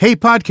Hey,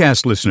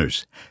 podcast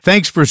listeners.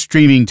 Thanks for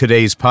streaming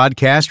today's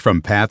podcast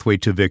from Pathway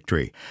to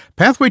Victory.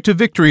 Pathway to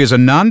Victory is a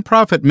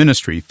nonprofit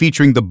ministry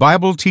featuring the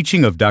Bible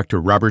teaching of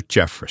Dr. Robert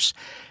Jeffress.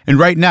 And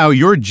right now,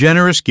 your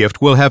generous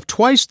gift will have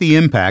twice the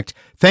impact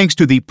thanks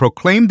to the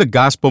Proclaim the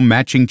Gospel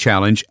Matching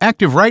Challenge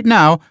active right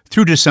now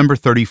through December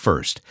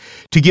 31st.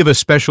 To give a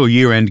special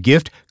year-end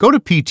gift, go to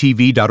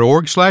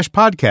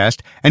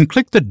ptv.org/podcast and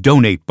click the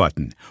Donate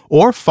button,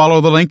 or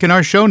follow the link in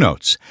our show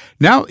notes.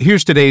 Now,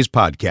 here's today's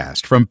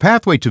podcast from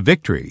Pathway to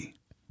Victory.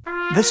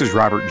 This is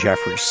Robert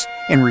Jeffress.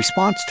 In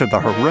response to the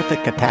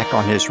horrific attack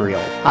on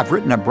Israel, I've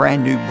written a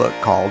brand new book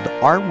called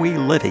Are We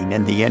Living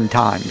in the End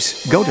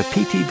Times? Go to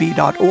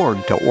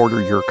ptv.org to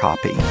order your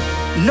copy.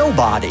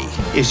 Nobody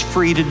is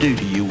free to do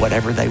to you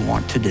whatever they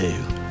want to do.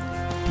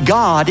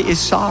 God is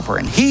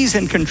sovereign. He's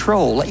in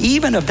control,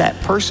 even of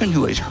that person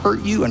who has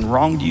hurt you and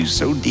wronged you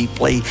so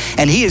deeply,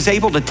 and He is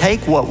able to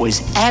take what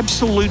was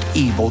absolute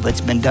evil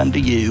that's been done to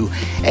you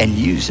and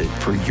use it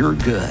for your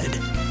good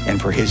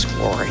and for His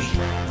glory.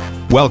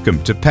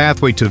 Welcome to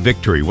Pathway to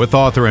Victory with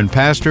author and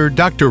pastor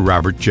Dr.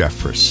 Robert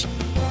Jeffress.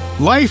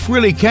 Life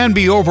really can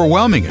be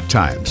overwhelming at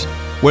times.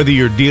 Whether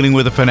you're dealing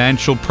with a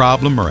financial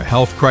problem or a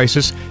health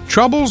crisis,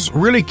 troubles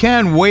really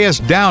can weigh us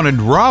down and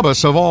rob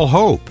us of all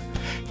hope.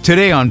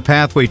 Today on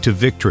Pathway to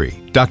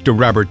Victory, Dr.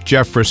 Robert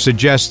Jeffress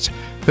suggests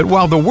that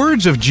while the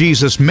words of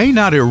Jesus may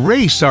not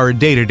erase our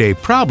day-to-day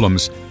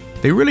problems,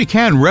 they really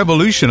can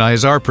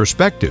revolutionize our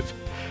perspective.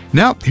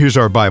 Now, here's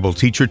our Bible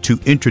teacher to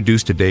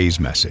introduce today's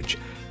message.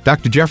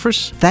 Dr.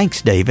 Jeffress?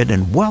 Thanks, David,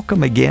 and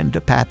welcome again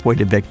to Pathway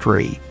to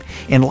Victory.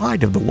 In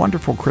light of the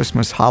wonderful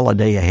Christmas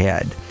holiday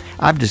ahead,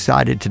 I've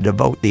decided to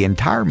devote the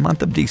entire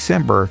month of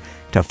December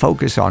to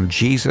focus on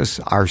Jesus,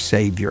 our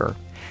Savior.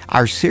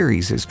 Our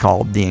series is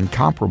called The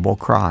Incomparable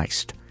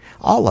Christ.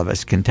 All of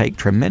us can take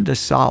tremendous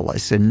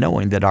solace in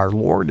knowing that our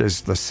Lord is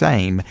the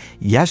same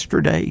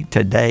yesterday,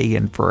 today,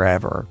 and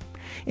forever.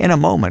 In a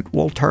moment,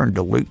 we'll turn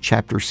to Luke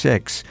chapter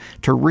 6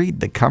 to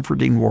read the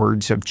comforting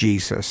words of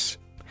Jesus.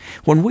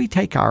 When we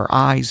take our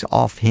eyes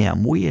off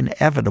Him, we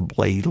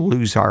inevitably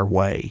lose our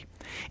way.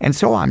 And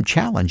so I'm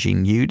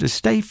challenging you to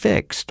stay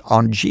fixed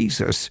on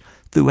Jesus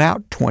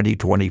throughout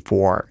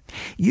 2024.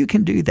 You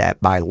can do that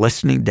by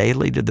listening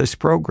daily to this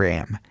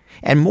program.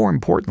 And more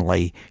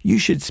importantly, you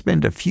should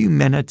spend a few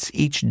minutes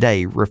each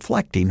day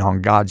reflecting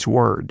on God's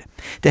Word.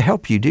 To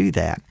help you do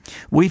that,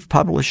 we've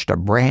published a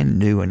brand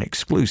new and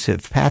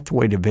exclusive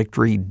Pathway to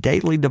Victory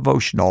daily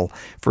devotional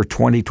for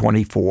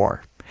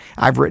 2024.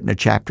 I've written a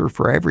chapter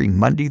for every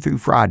Monday through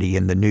Friday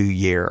in the new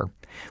year.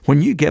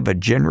 When you give a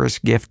generous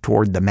gift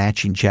toward the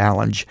matching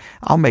challenge,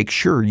 I'll make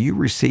sure you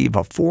receive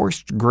a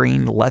forest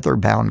green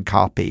leather-bound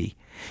copy.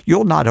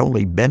 You'll not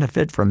only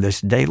benefit from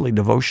this daily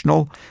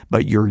devotional,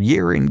 but your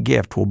year-end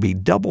gift will be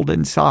doubled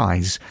in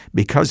size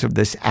because of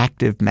this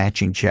active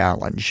matching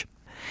challenge.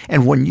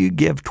 And when you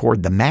give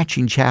toward the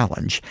matching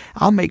challenge,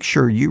 I'll make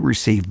sure you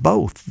receive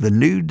both the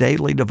new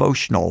daily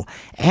devotional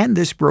and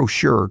this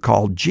brochure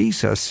called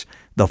Jesus,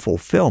 the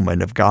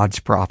Fulfillment of God's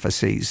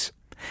Prophecies.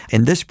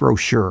 In this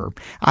brochure,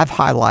 I've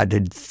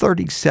highlighted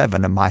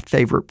 37 of my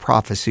favorite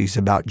prophecies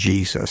about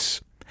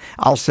Jesus.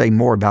 I'll say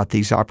more about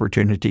these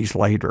opportunities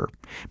later.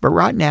 But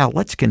right now,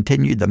 let's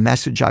continue the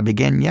message I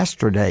began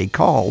yesterday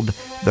called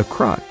The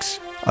Crux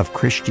of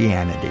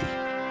Christianity.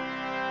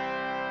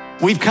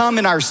 We've come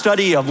in our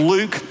study of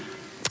Luke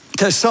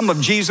to some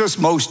of Jesus'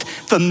 most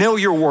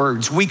familiar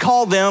words. We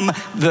call them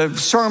the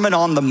Sermon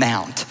on the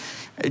Mount.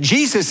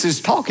 Jesus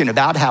is talking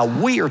about how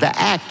we are to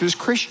act as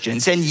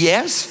Christians. And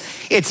yes,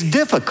 it's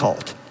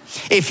difficult.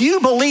 If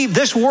you believe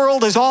this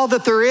world is all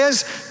that there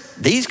is,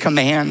 these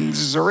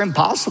commands are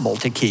impossible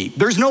to keep.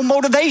 There's no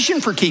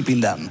motivation for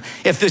keeping them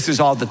if this is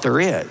all that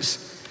there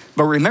is.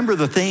 But remember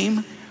the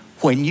theme?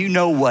 When you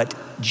know what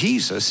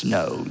Jesus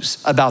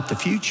knows about the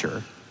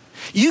future,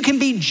 you can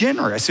be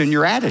generous in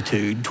your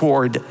attitude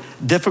toward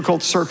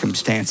difficult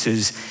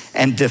circumstances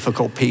and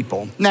difficult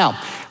people.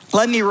 Now,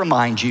 let me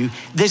remind you,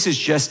 this is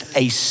just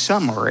a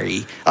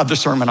summary of the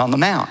Sermon on the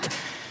Mount.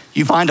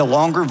 You find a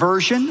longer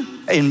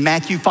version in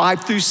Matthew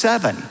 5 through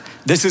 7.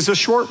 This is a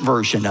short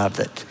version of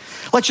it.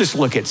 Let's just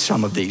look at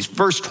some of these.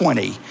 Verse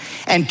 20,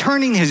 and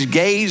turning his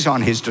gaze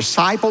on his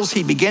disciples,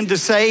 he began to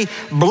say,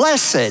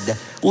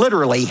 blessed,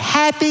 literally,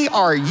 happy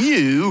are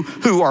you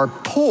who are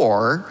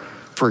poor,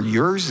 for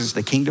yours is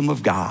the kingdom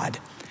of God.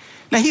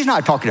 Now, he's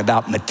not talking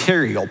about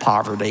material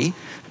poverty.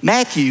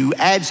 Matthew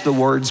adds the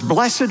words,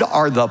 blessed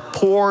are the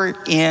poor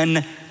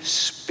in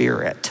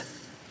spirit.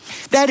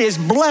 That is,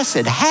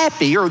 blessed,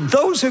 happy are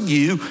those of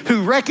you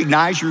who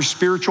recognize your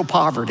spiritual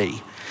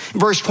poverty.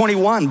 Verse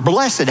 21,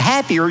 blessed,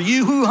 happy are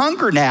you who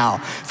hunger now,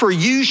 for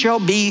you shall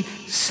be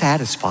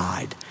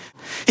satisfied.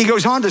 He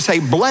goes on to say,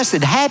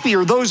 blessed, happy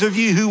are those of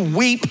you who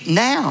weep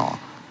now,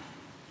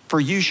 for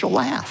you shall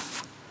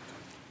laugh.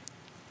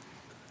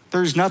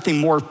 There's nothing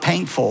more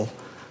painful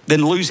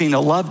than losing a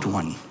loved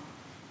one.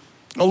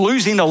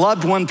 Losing a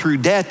loved one through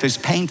death is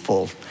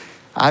painful.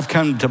 I've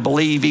come to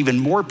believe even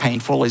more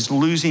painful is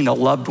losing a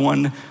loved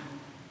one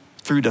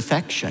through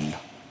defection.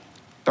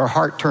 Their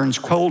heart turns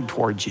cold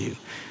towards you.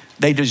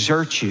 They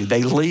desert you,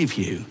 they leave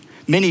you.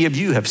 Many of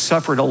you have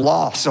suffered a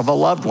loss of a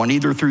loved one,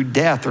 either through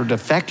death or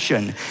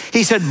defection.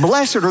 He said,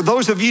 blessed are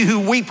those of you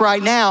who weep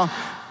right now,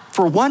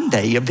 for one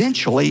day,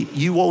 eventually,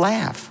 you will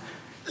laugh.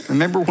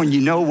 Remember, when you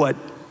know what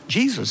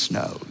Jesus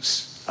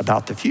knows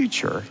about the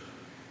future,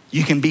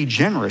 you can be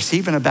generous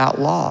even about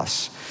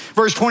loss.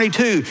 Verse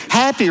 22,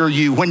 happy are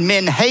you when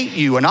men hate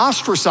you and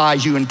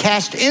ostracize you and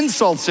cast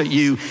insults at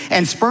you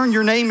and spurn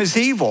your name as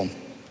evil.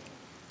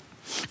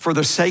 For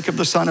the sake of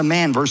the Son of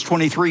Man, verse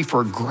 23,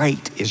 for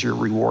great is your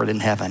reward in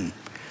heaven.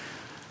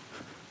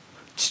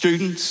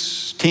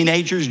 Students,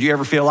 teenagers, do you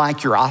ever feel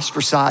like you're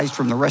ostracized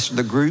from the rest of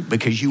the group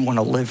because you want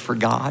to live for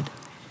God?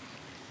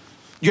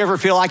 Do you ever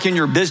feel like in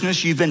your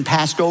business you've been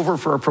passed over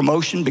for a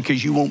promotion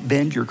because you won't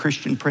bend your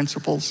Christian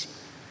principles?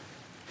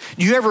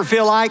 Do you ever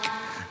feel like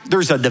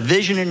there's a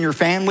division in your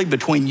family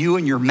between you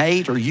and your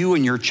mate, or you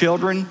and your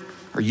children,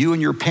 or you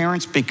and your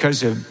parents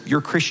because of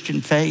your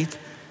Christian faith?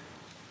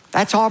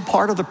 That's all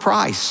part of the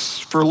price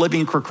for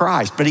living for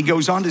Christ. But he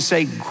goes on to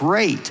say,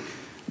 great,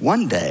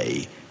 one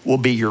day will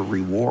be your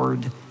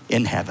reward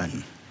in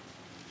heaven.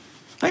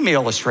 Let me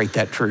illustrate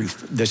that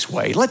truth this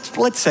way.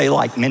 Let's say,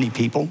 like many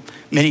people,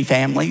 many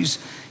families,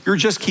 you're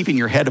just keeping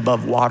your head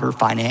above water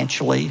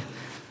financially.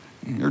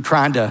 You're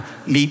trying to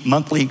meet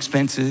monthly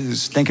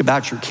expenses, think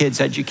about your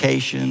kids'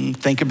 education,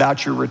 think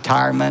about your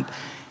retirement.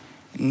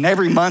 And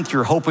every month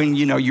you're hoping,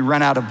 you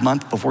run out of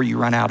month before you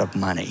run out of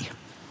money.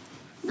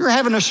 You're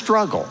having a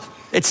struggle.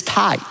 It's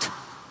tight.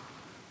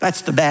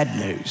 That's the bad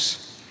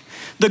news.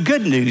 The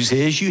good news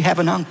is you have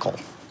an uncle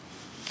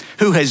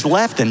who has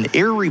left an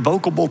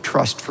irrevocable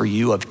trust for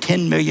you of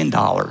 $10 million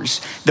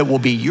that will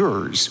be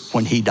yours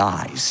when he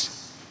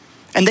dies.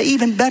 And the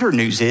even better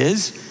news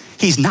is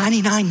he's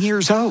 99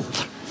 years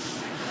old.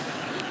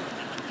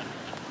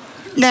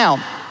 Now,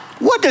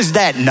 what does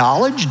that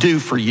knowledge do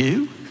for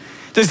you?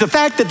 Does the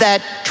fact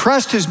that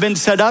trust has been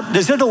set up,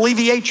 does it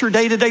alleviate your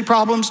day-to-day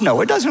problems?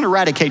 No, it doesn't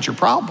eradicate your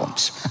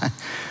problems.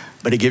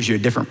 But it gives you a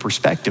different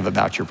perspective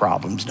about your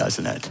problems,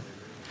 doesn't it?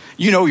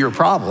 You know your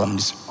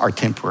problems are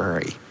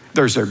temporary.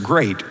 There's a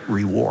great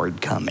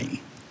reward coming.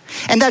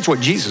 And that's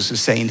what Jesus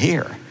is saying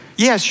here.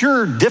 Yes,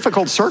 your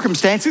difficult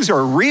circumstances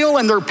are real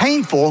and they're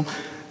painful,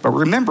 but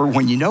remember,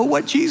 when you know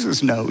what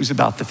Jesus knows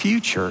about the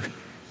future,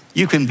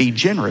 you can be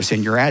generous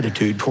in your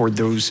attitude toward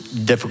those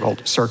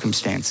difficult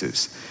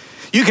circumstances.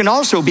 You can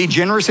also be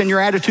generous in your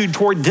attitude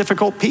toward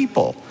difficult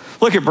people.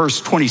 Look at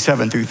verse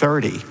 27 through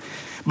 30.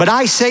 But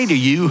I say to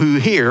you who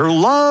hear,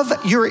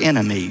 love your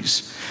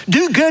enemies.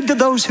 Do good to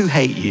those who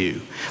hate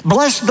you.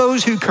 Bless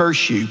those who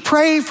curse you.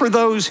 Pray for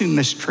those who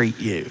mistreat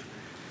you.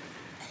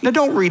 Now,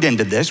 don't read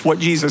into this what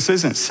Jesus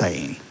isn't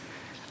saying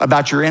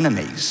about your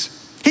enemies.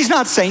 He's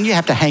not saying you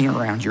have to hang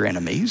around your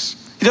enemies.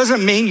 It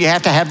doesn't mean you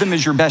have to have them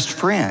as your best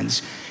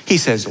friends. He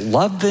says,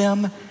 love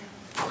them,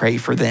 pray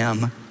for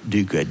them,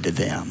 do good to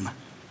them.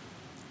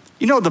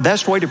 You know, the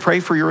best way to pray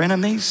for your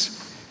enemies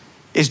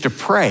is to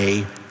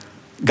pray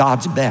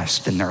God's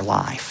best in their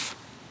life.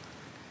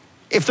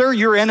 If they're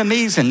your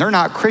enemies and they're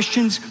not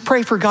Christians,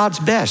 pray for God's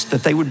best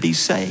that they would be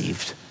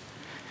saved.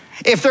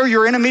 If they're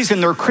your enemies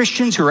and they're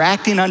Christians who are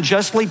acting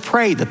unjustly,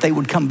 pray that they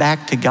would come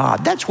back to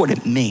God. That's what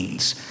it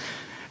means.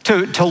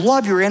 To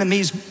love your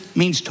enemies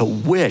means to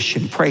wish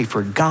and pray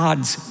for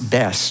God's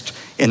best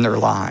in their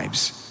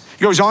lives.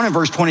 It goes on in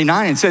verse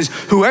 29 and says,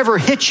 whoever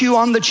hits you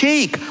on the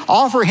cheek,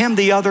 offer him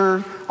the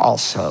other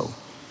also.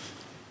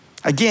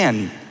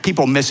 Again,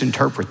 people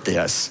misinterpret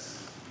this.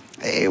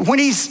 When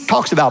he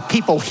talks about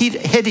people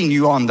hitting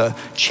you on the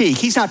cheek,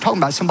 he's not talking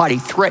about somebody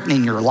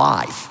threatening your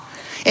life.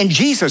 In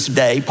Jesus'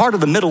 day, part of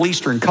the Middle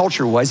Eastern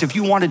culture was if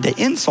you wanted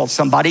to insult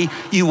somebody,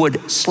 you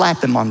would slap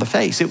them on the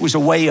face. It was a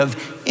way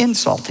of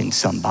insulting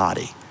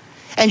somebody.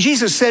 And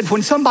Jesus said,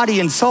 when somebody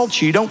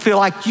insults you, don't feel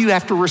like you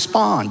have to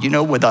respond,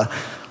 with a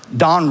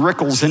Don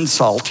Rickles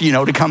insult,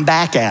 to come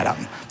back at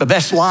them. The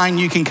best line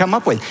you can come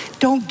up with.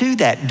 Don't do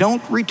that.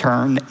 Don't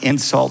return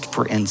insult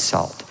for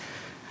insult.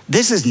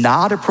 This is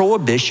not a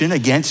prohibition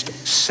against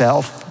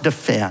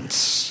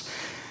self-defense.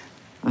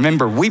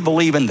 Remember, we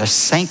believe in the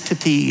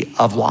sanctity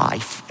of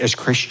life as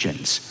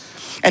Christians.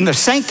 And the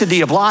sanctity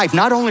of life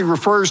not only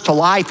refers to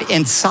life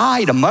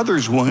inside a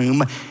mother's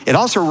womb, it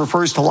also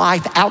refers to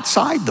life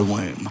outside the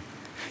womb.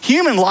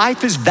 Human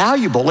life is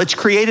valuable. It's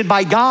created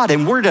by God,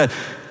 and we're to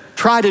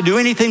try to do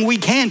anything we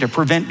can to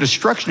prevent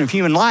destruction of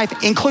human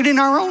life, including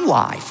our own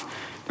life.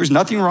 There's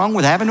nothing wrong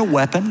with having a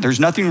weapon. There's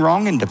nothing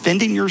wrong in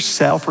defending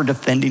yourself or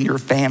defending your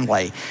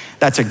family.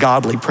 That's a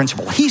godly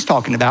principle. He's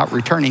talking about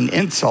returning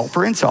insult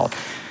for insult.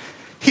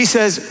 He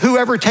says,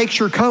 whoever takes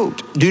your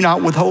coat, do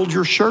not withhold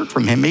your shirt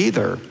from him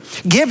either.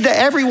 Give to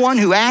everyone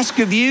who asks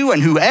of you,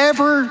 and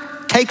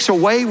whoever takes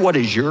away what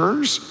is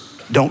yours,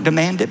 don't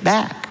demand it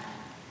back.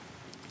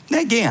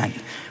 Again,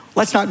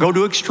 let's not go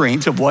to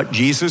extremes of what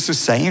Jesus is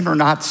saying or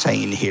not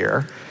saying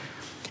here.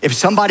 If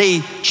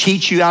somebody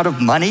cheats you out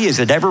of money, is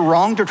it ever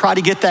wrong to try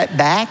to get that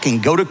back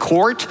and go to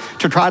court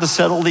to try to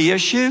settle the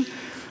issue?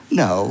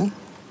 No.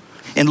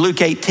 In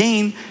Luke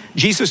 18,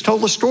 Jesus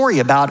told a story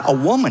about a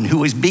woman who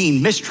was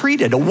being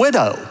mistreated, a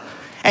widow.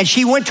 And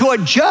she went to a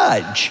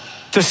judge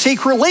to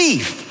seek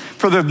relief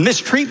for the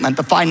mistreatment,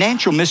 the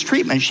financial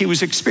mistreatment she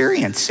was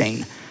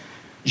experiencing.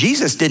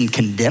 Jesus didn't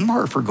condemn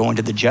her for going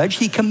to the judge.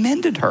 He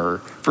commended her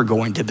for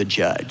going to the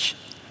judge.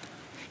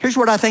 Here's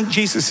what I think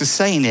Jesus is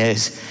saying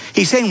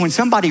he's saying when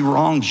somebody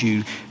wrongs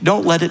you,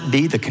 don't let it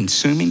be the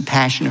consuming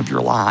passion of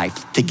your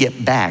life to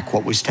get back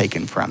what was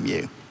taken from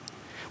you.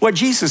 What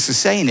Jesus is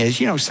saying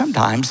is,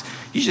 sometimes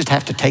you just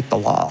have to take the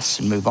loss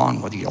and move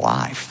on with your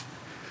life.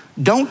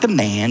 Don't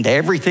demand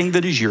everything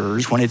that is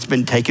yours when it's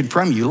been taken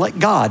from you. Let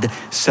God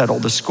settle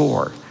the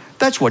score.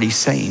 That's what he's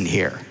saying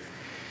here.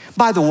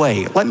 By the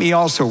way, let me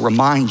also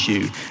remind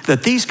you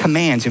that these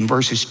commands in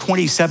verses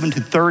 27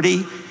 to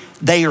 30,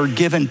 they are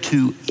given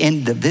to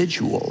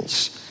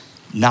individuals,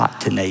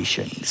 not to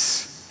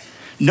nations.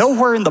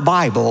 Nowhere in the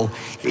Bible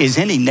is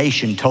any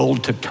nation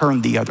told to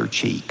turn the other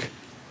cheek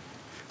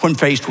when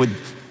faced with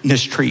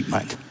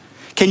mistreatment.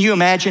 Can you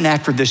imagine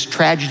after this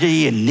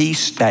tragedy in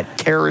Nice, that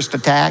terrorist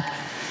attack?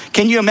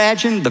 Can you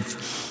imagine the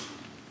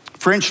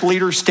French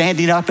leader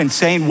standing up and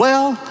saying,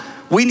 well,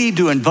 we need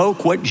to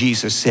invoke what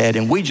Jesus said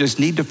and we just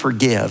need to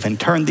forgive and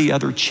turn the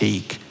other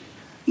cheek?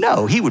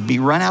 No, he would be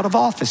run out of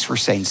office for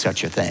saying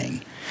such a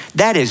thing.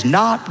 That is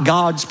not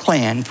God's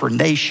plan for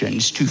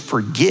nations to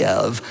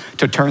forgive,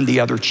 to turn the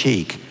other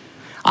cheek.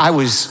 I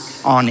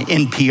was on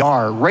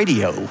NPR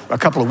radio a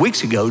couple of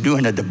weeks ago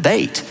doing a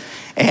debate,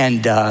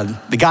 and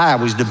the guy I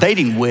was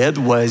debating with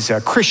was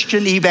a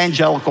Christian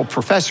evangelical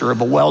professor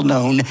of a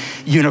well-known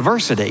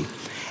university.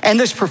 And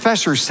this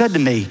professor said to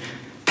me,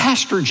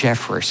 Pastor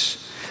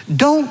Jeffress,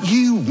 don't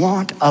you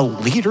want a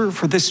leader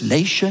for this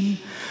nation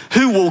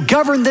who will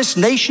govern this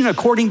nation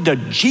according to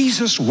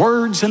Jesus'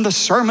 words in the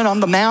Sermon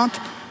on the Mount?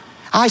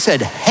 I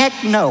said,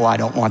 heck no, I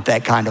don't want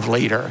that kind of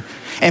leader.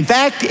 In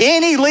fact,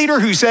 any leader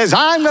who says,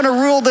 I'm going to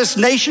rule this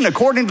nation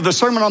according to the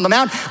Sermon on the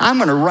Mount, I'm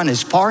going to run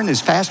as far and as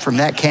fast from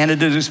that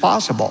candidate as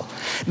possible,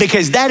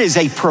 because that is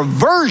a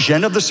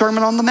perversion of the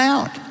Sermon on the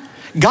Mount.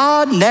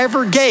 God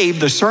never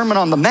gave the Sermon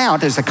on the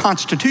Mount as a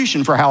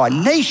constitution for how a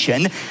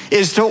nation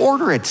is to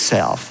order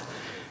itself.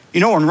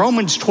 In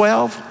Romans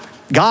 12,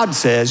 God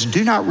says,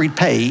 do not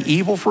repay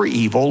evil for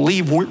evil.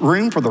 Leave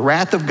room for the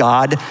wrath of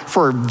God.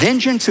 For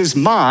vengeance is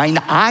mine.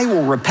 I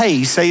will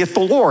repay, saith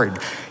the Lord.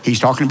 He's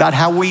talking about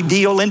how we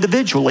deal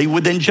individually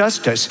with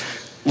injustice.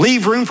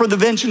 Leave room for the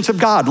vengeance of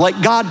God.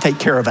 Let God take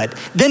care of it.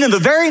 Then in the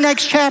very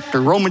next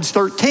chapter, Romans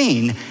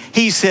 13,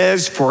 he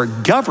says, for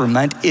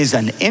government is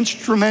an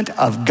instrument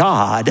of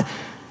God,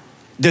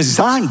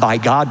 designed by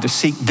God to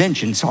seek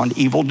vengeance on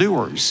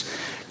evildoers.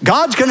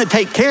 God's going to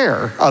take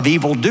care of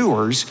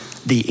evildoers.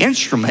 The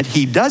instrument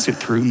he does it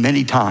through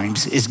many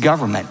times is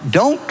government.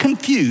 Don't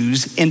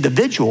confuse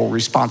individual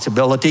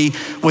responsibility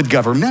with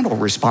governmental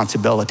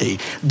responsibility.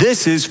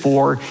 This is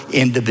for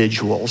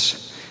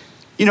individuals.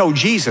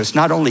 Jesus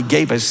not only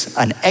gave us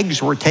an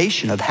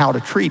exhortation of how to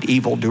treat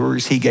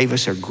evildoers, he gave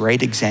us a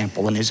great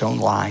example in his own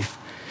life.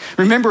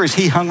 Remember, as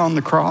he hung on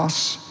the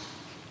cross,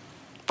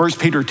 1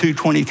 Peter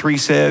 2:23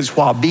 says,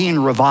 while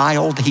being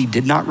reviled, he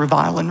did not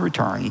revile in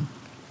return.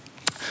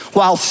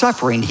 While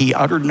suffering, he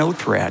uttered no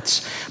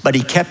threats, but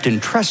he kept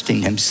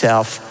entrusting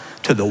himself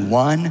to the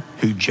one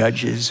who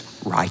judges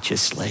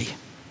righteously.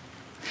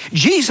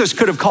 Jesus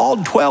could have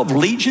called 12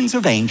 legions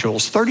of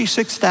angels,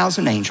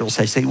 36,000 angels,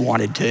 as they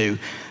wanted to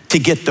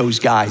get those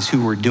guys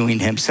who were doing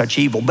him such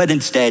evil. But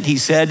instead, he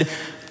said,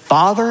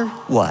 Father,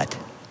 what?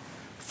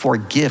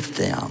 Forgive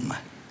them,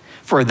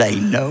 for they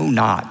know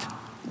not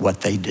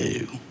what they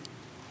do.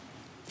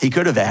 He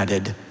could have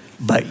added,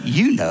 but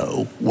you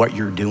know what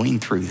you're doing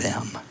through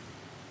them.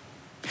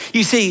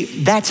 You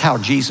see, that's how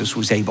Jesus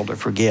was able to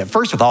forgive.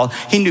 First of all,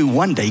 he knew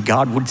one day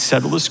God would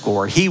settle the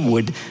score. He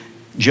would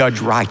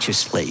judge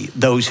righteously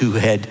those who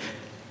had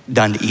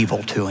done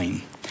evil to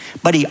him.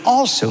 But he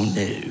also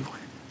knew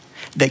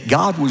that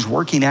God was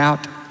working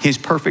out his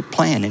perfect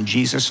plan in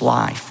Jesus'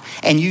 life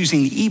and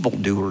using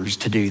evildoers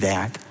to do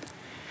that.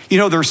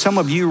 There's some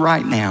of you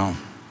right now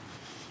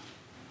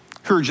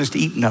who are just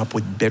eaten up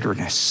with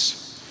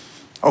bitterness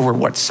over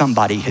what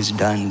somebody has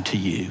done to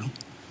you.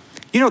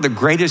 The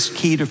greatest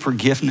key to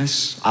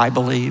forgiveness, I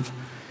believe,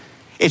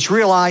 it's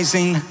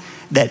realizing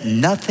that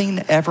nothing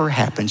ever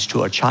happens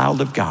to a child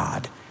of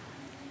God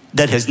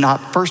that has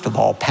not, first of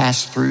all,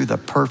 passed through the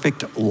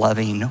perfect,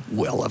 loving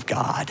will of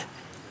God.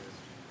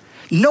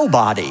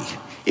 Nobody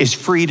is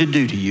free to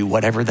do to you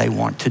whatever they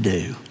want to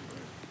do.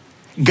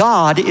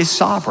 God is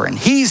sovereign.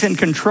 He's in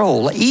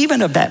control,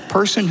 even of that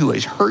person who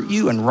has hurt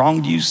you and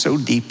wronged you so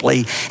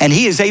deeply. And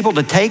he is able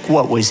to take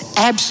what was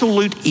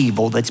absolute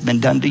evil that's been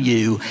done to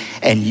you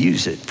and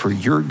use it for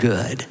your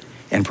good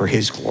and for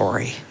his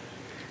glory.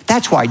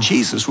 That's why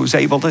Jesus was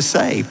able to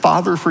say,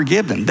 Father,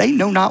 forgive them. They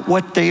know not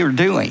what they are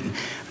doing,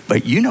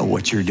 but you know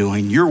what you're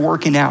doing. You're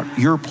working out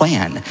your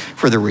plan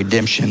for the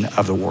redemption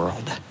of the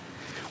world.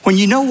 When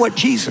you know what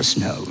Jesus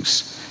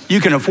knows, you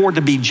can afford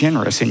to be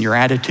generous in your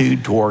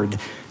attitude toward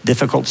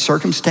difficult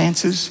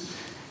circumstances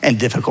and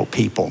difficult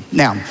people.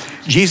 Now,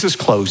 Jesus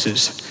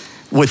closes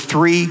with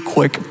 3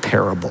 quick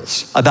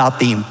parables about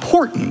the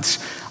importance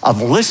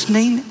of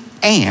listening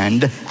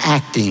and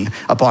acting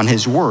upon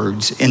his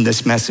words in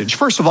this message.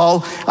 First of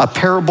all, a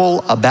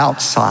parable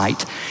about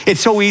sight.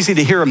 It's so easy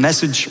to hear a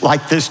message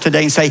like this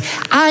today and say,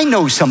 I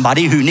know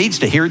somebody who needs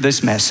to hear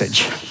this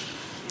message.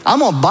 I'm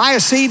going to buy a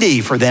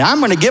CD for them. I'm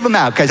going to give them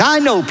out because I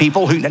know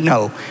people who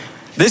know.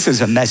 This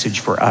is a message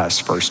for us,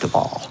 first of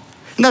all.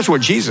 And that's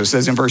what Jesus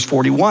says in verse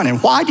 41.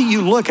 And why do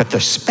you look at the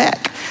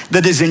speck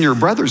that is in your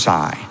brother's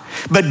eye,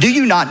 but do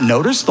you not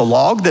notice the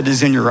log that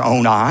is in your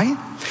own eye?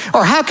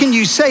 Or how can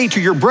you say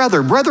to your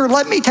brother, brother,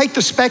 let me take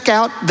the speck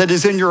out that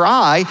is in your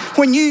eye,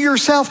 when you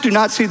yourself do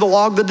not see the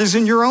log that is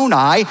in your own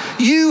eye?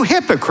 You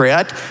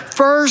hypocrite,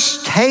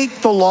 first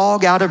take the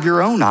log out of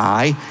your own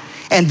eye,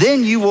 and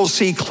then you will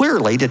see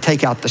clearly to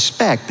take out the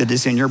speck that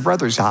is in your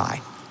brother's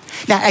eye.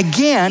 Now,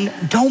 again,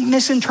 don't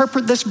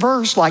misinterpret this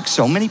verse like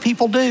so many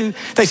people do.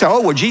 They say, oh,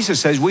 well, Jesus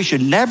says we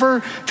should never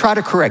try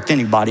to correct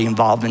anybody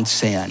involved in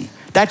sin.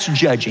 That's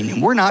judging,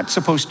 and we're not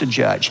supposed to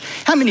judge.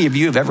 How many of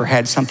you have ever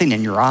had something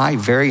in your eye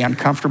very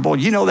uncomfortable?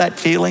 You know that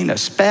feeling, a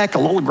speck, a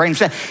little grain of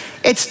sand.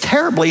 It's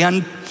terribly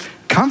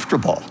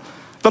uncomfortable.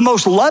 The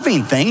most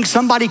loving thing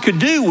somebody could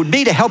do would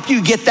be to help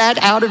you get that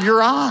out of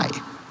your eye.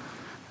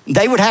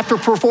 They would have to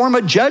perform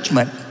a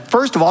judgment,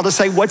 first of all, to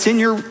say what's in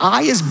your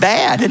eye is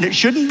bad and it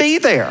shouldn't be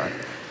there.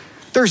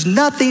 There's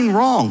nothing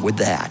wrong with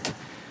that.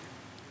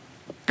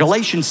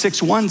 Galatians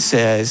 6:1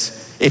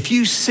 says, if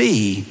you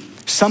see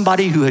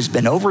somebody who has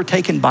been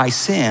overtaken by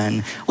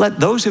sin, let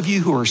those of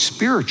you who are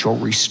spiritual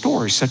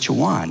restore such a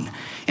one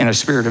in a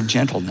spirit of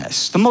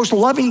gentleness. The most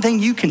loving thing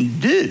you can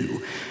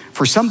do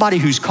for somebody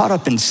who's caught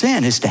up in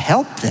sin is to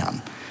help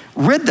them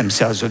rid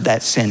themselves of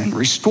that sin and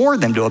restore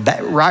them to a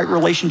right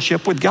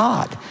relationship with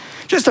God.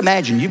 Just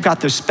imagine you've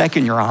got this speck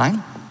in your eye.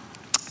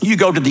 You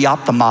go to the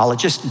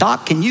ophthalmologist,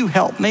 doc, can you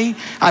help me?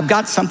 I've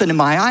got something in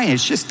my eye and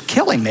it's just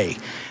killing me.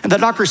 And the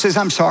doctor says,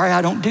 I'm sorry,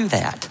 I don't do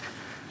that.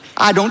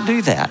 I don't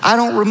do that. I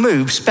don't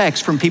remove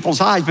specks from people's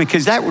eyes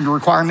because that would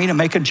require me to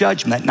make a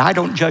judgment, and I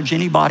don't judge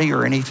anybody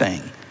or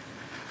anything.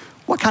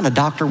 What kind of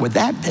doctor would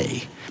that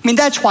be? I mean,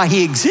 that's why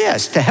he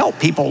exists, to help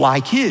people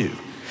like you.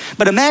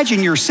 But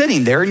imagine you're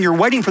sitting there and you're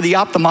waiting for the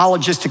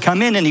ophthalmologist to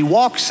come in, and he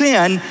walks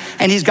in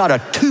and he's got a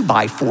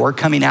 2x4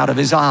 coming out of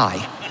his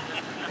eye.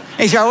 And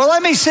he says, well,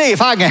 let me see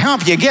if I can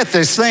help you get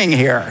this thing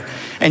here.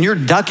 And you're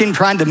ducking,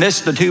 trying to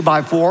miss the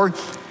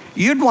 2x4.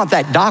 You'd want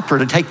that doctor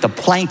to take the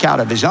plank out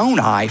of his own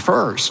eye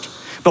first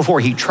before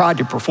he tried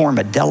to perform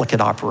a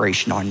delicate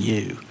operation on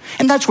you.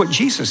 And that's what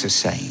Jesus is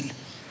saying.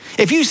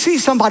 If you see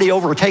somebody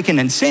overtaken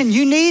in sin,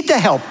 you need to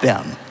help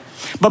them.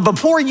 But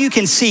before you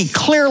can see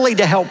clearly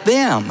to help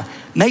them,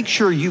 make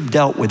sure you've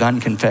dealt with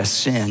unconfessed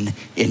sin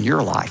in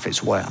your life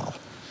as well.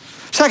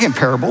 Second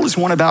parable is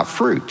one about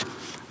fruit.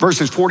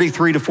 Verses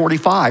 43 to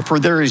 45, for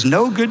there is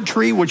no good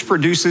tree which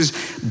produces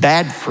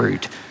bad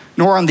fruit,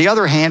 nor on the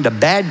other hand a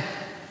bad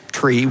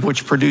tree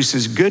which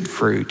produces good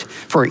fruit,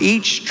 for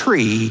each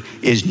tree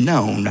is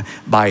known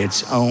by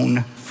its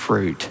own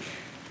fruit.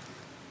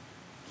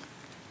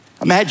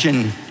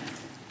 Imagine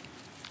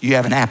you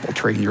have an apple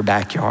tree in your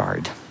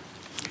backyard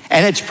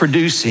and it's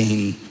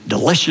producing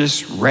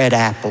delicious red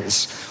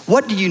apples.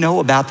 What do you know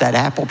about that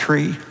apple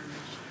tree?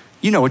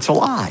 You know it's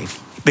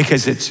alive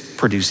because it's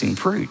producing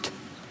fruit.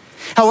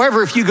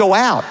 However, if you go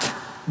out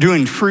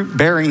during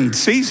fruit-bearing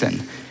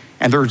season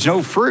and there's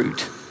no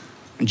fruit,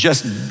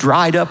 just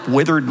dried up,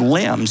 withered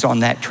limbs on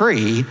that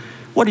tree,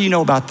 what do you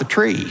know about the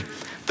tree?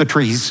 The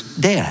tree's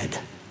dead.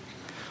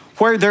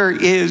 Where there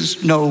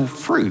is no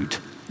fruit,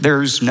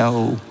 there's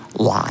no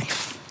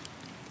life.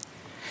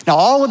 Now,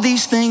 all of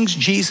these things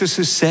Jesus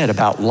has said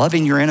about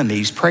loving your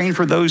enemies, praying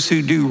for those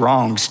who do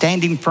wrong,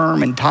 standing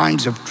firm in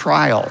times of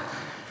trial,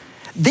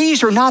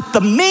 these are not the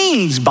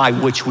means by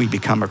which we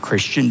become a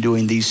Christian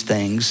doing these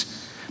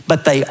things,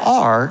 but they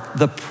are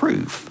the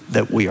proof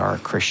that we are a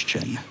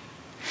Christian.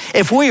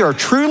 If we are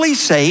truly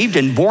saved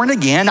and born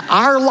again,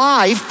 our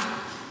life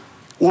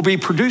will be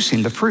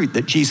producing the fruit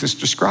that Jesus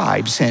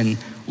describes in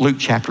Luke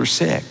chapter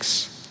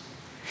 6.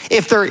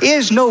 If there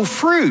is no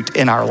fruit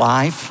in our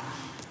life,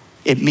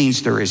 it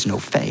means there is no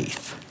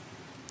faith.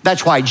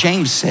 That's why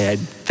James said,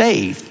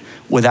 faith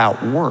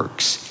without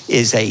works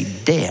is a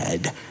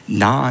dead,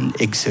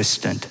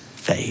 non-existent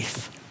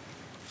faith.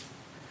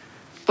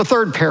 The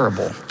third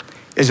parable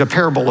is a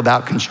parable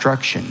about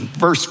construction.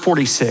 Verse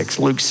 46,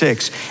 Luke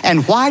 6,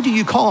 and why do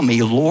you call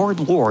me Lord,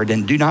 Lord,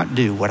 and do not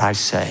do what I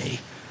say?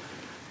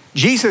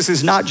 Jesus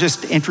is not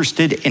just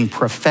interested in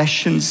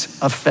professions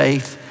of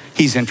faith,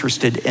 he's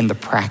interested in the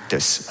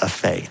practice of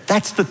faith.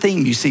 That's the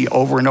theme you see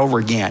over and over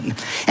again.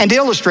 And to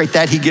illustrate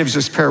that, he gives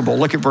this parable.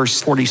 Look at verse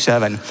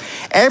 47.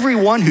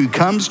 Everyone who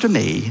comes to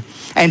me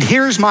and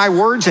hears my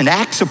words and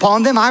acts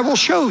upon them, I will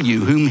show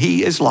you whom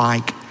he is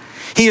like.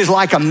 He is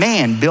like a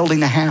man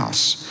building a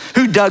house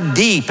who dug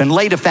deep and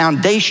laid a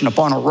foundation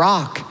upon a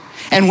rock.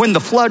 And when the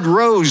flood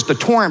rose, the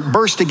torrent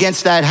burst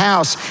against that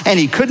house, and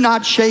he could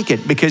not shake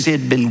it because it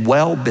had been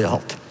well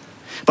built.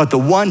 But the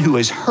one who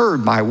has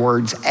heard my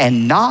words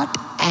and not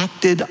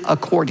acted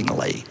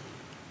accordingly,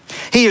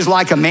 he is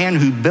like a man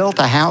who built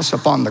a house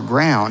upon the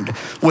ground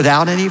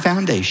without any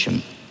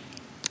foundation.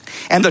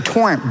 and the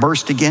torrent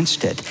burst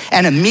against it,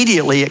 and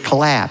immediately it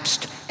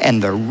collapsed,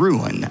 and the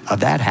ruin of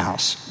that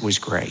house was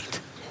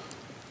great.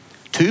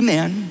 Two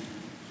men,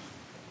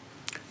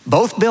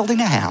 both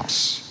building a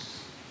house,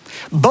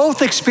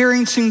 both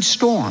experiencing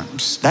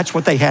storms. That's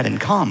what they had in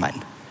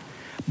common.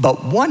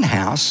 But one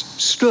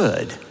house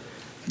stood,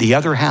 the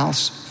other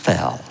house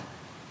fell.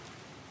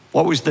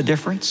 What was the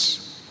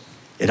difference?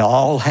 It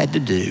all had to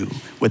do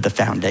with the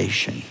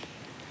foundation.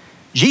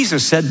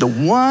 Jesus said, the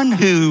one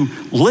who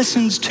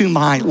listens to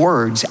my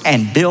words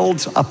and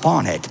builds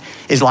upon it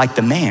is like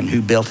the man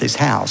who built his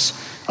house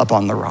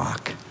upon the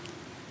rock.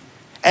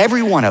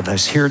 Every one of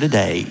us here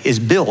today is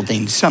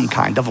building some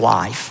kind of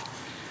life.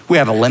 We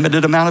have a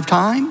limited amount of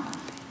time,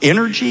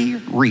 energy,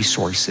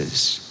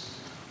 resources.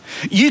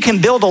 You can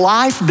build a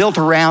life built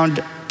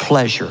around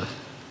pleasure,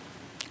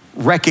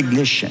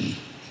 recognition,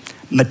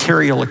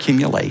 material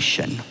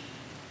accumulation.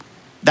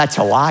 That's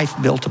a life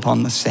built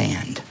upon the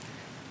sand.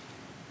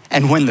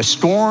 And when the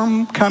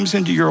storm comes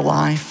into your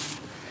life,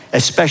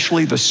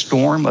 especially the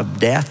storm of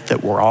death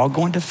that we're all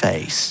going to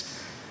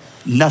face,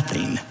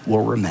 nothing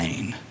will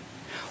remain.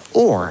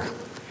 Or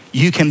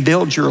you can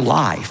build your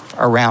life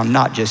around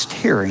not just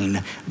hearing,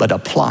 but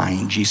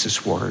applying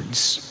Jesus'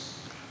 words.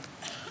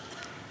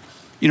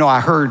 You know, I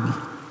heard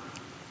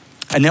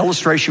an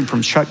illustration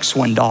from Chuck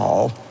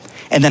Swindoll,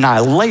 and then I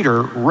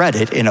later read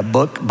it in a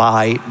book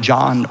by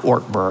John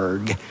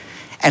Ortberg,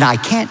 and I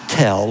can't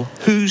tell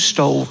who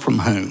stole from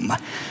whom.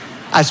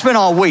 I spent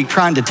all week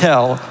trying to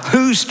tell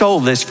who stole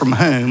this from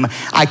whom.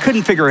 I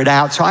couldn't figure it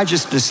out, so I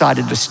just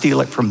decided to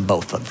steal it from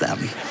both of them.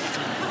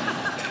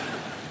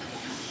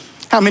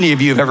 How many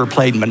of you have ever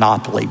played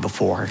Monopoly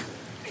before?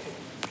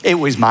 It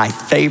was my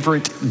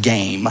favorite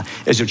game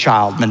as a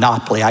child,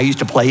 Monopoly. I used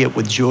to play it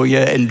with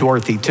Julia and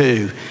Dorothy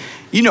too.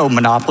 You know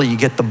Monopoly, you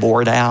get the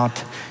board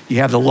out. You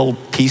have the little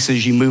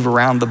pieces, you move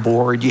around the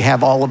board. You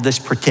have all of this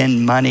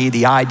pretend money.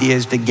 The idea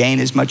is to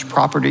gain as much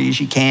property as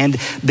you can,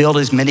 build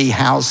as many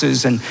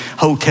houses and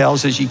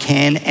hotels as you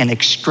can, and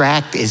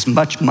extract as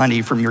much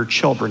money from your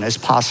children as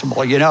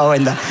possible, you know,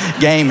 in the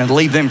game and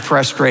leave them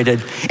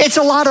frustrated. It's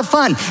a lot of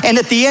fun. And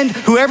at the end,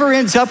 whoever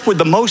ends up with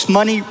the most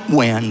money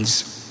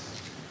wins.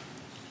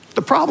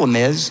 The problem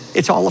is,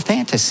 it's all a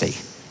fantasy.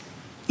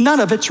 None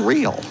of it's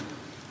real.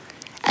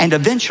 And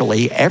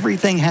eventually,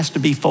 everything has to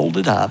be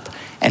folded up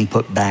and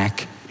put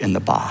back in the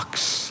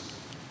box.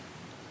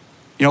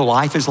 You know,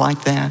 life is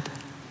like that.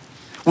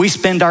 We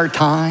spend our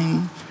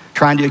time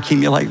trying to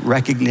accumulate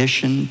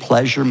recognition,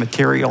 pleasure,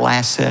 material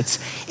assets.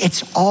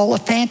 It's all a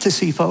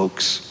fantasy,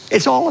 folks.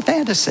 It's all a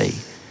fantasy.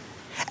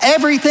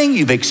 Everything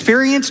you've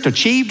experienced,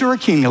 achieved, or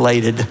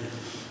accumulated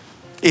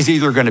is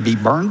either going to be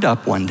burned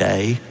up one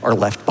day or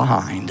left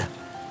behind.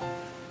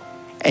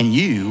 And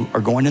you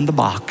are going in the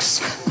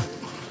box.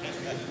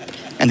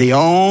 And the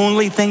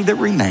only thing that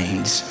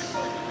remains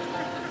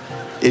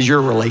is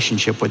your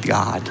relationship with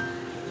God.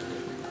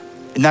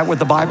 Isn't that what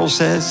the Bible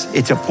says?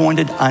 It's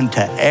appointed unto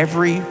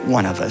every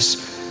one of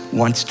us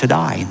once to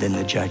die, and then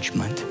the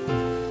judgment.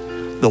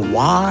 The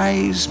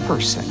wise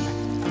person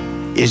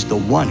is the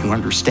one who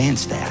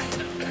understands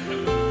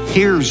that,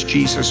 hears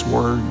Jesus'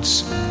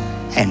 words,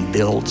 and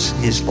builds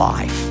his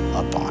life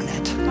upon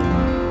it.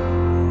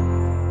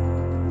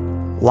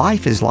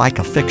 Life is like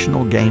a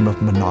fictional game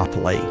of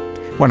Monopoly.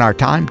 When our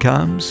time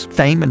comes,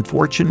 fame and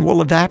fortune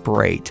will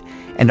evaporate,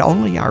 and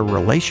only our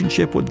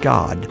relationship with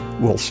God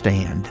will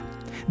stand.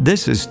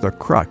 This is the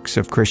crux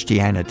of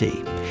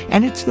Christianity,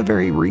 and it's the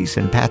very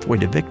reason Pathway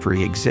to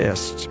Victory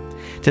exists.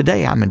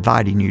 Today, I'm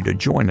inviting you to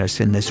join us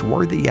in this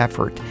worthy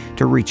effort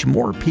to reach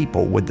more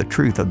people with the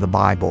truth of the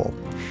Bible.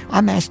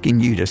 I'm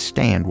asking you to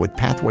stand with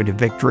Pathway to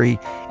Victory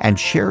and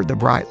share the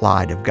bright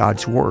light of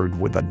God's Word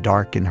with a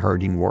dark and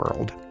hurting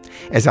world.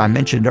 As I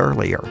mentioned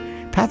earlier,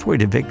 Pathway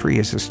to Victory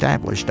has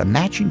established a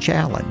matching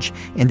challenge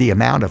in the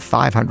amount of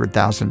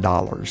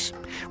 $500,000.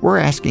 We're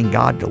asking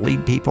God to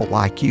lead people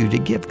like you to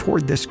give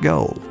toward this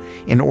goal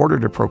in order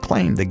to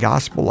proclaim the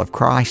gospel of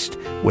Christ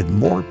with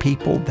more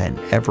people than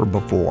ever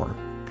before.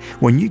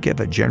 When you give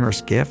a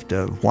generous gift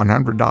of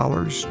 $100,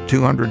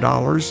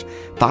 $200,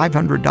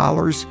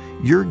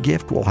 $500, your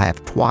gift will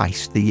have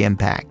twice the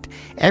impact.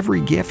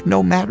 Every gift,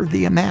 no matter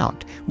the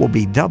amount, will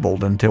be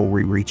doubled until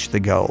we reach the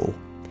goal.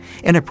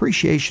 In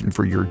appreciation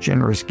for your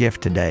generous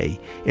gift today,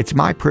 it's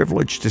my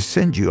privilege to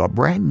send you a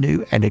brand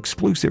new and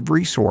exclusive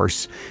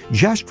resource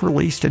just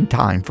released in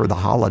time for the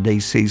holiday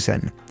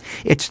season.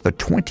 It's the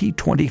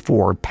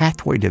 2024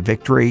 Pathway to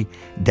Victory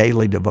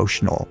Daily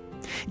Devotional.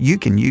 You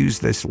can use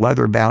this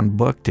leather-bound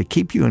book to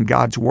keep you in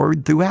God's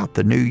Word throughout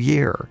the new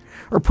year,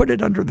 or put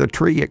it under the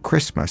tree at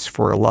Christmas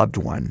for a loved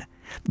one.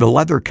 The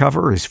leather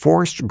cover is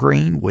forest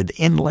green with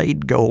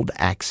inlaid gold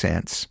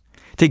accents.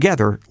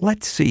 Together,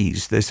 let's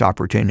seize this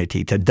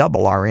opportunity to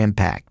double our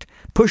impact,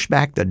 push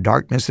back the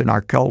darkness in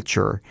our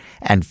culture,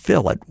 and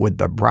fill it with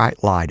the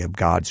bright light of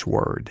God's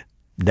Word.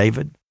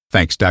 David?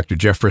 Thanks, Dr.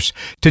 Jeffress.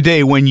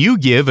 Today, when you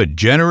give a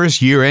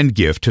generous year-end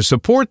gift to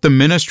support the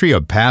ministry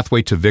of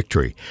Pathway to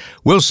Victory,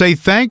 we'll say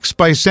thanks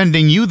by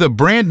sending you the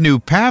brand new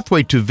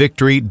Pathway to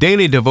Victory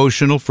Daily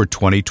Devotional for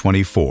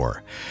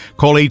 2024.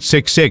 Call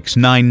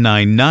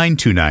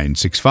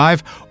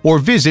 866-999-2965 or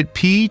visit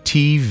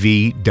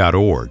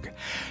ptv.org.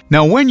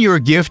 Now, when your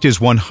gift is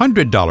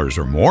 $100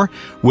 or more,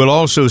 we'll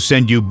also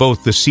send you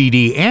both the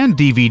CD and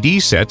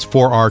DVD sets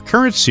for our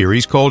current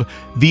series called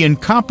The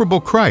Incomparable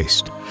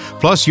Christ.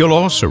 Plus, you'll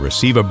also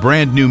receive a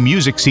brand new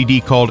music CD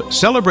called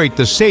Celebrate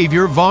the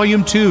Savior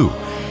Volume 2,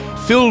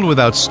 filled with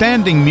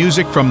outstanding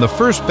music from the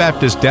First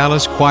Baptist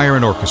Dallas Choir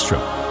and Orchestra,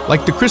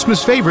 like the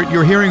Christmas favorite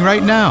you're hearing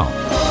right now.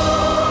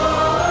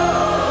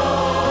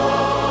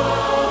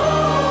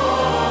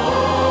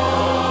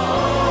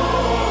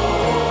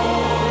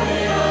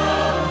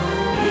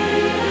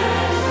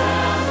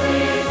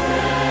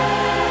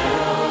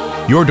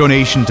 Your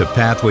donation to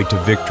Pathway to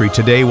Victory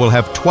today will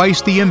have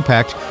twice the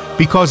impact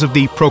because of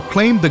the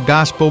Proclaim the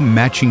Gospel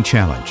Matching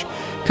Challenge.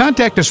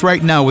 Contact us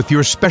right now with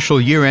your special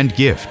year-end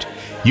gift.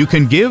 You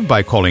can give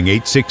by calling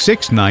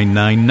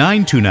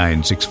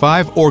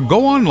 866-999-2965 or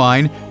go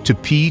online to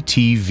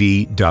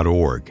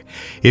ptv.org.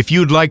 If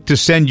you'd like to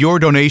send your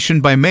donation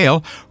by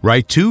mail,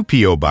 write to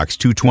P.O. Box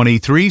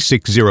 223,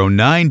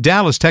 609,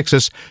 Dallas,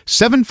 Texas,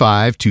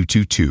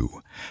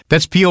 75222.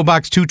 That's P.O.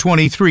 Box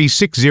 223,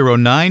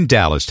 609,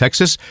 Dallas,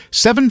 Texas,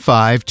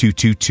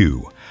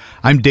 75222.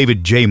 I'm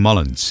David J.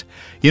 Mullins.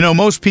 You know,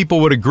 most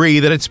people would agree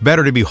that it's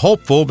better to be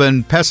hopeful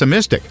than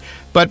pessimistic,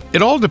 but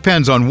it all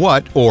depends on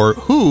what or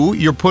who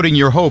you're putting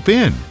your hope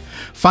in.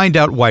 Find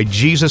out why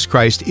Jesus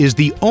Christ is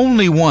the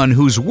only one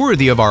who's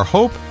worthy of our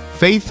hope,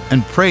 faith,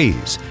 and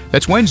praise.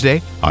 That's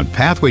Wednesday on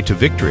Pathway to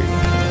Victory.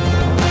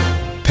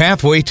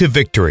 Pathway to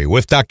Victory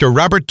with Dr.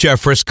 Robert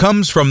Jeffress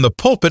comes from the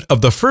pulpit of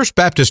the First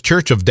Baptist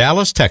Church of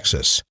Dallas,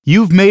 Texas.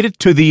 You've made it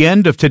to the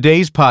end of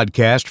today's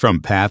podcast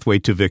from Pathway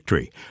to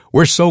Victory.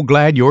 We're so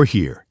glad you're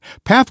here.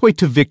 Pathway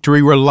to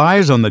Victory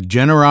relies on the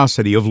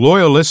generosity of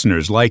loyal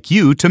listeners like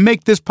you to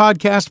make this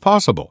podcast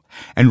possible.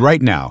 And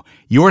right now,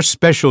 your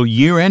special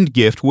year-end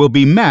gift will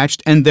be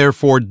matched and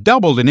therefore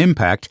doubled in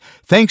impact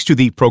thanks to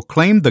the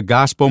Proclaim the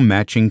Gospel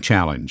Matching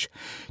Challenge.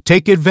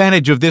 Take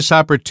advantage of this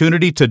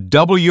opportunity to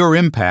double your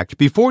impact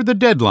before the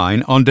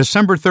deadline on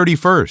December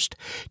 31st.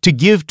 To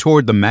give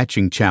toward the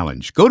matching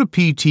challenge, go to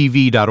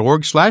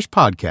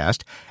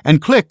ptv.org/podcast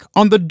and click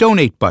on the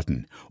Donate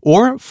button,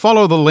 or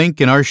follow the link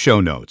in our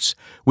show notes.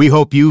 We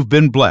hope you've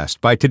been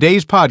blessed by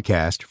today's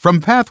podcast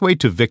from Pathway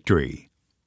to Victory.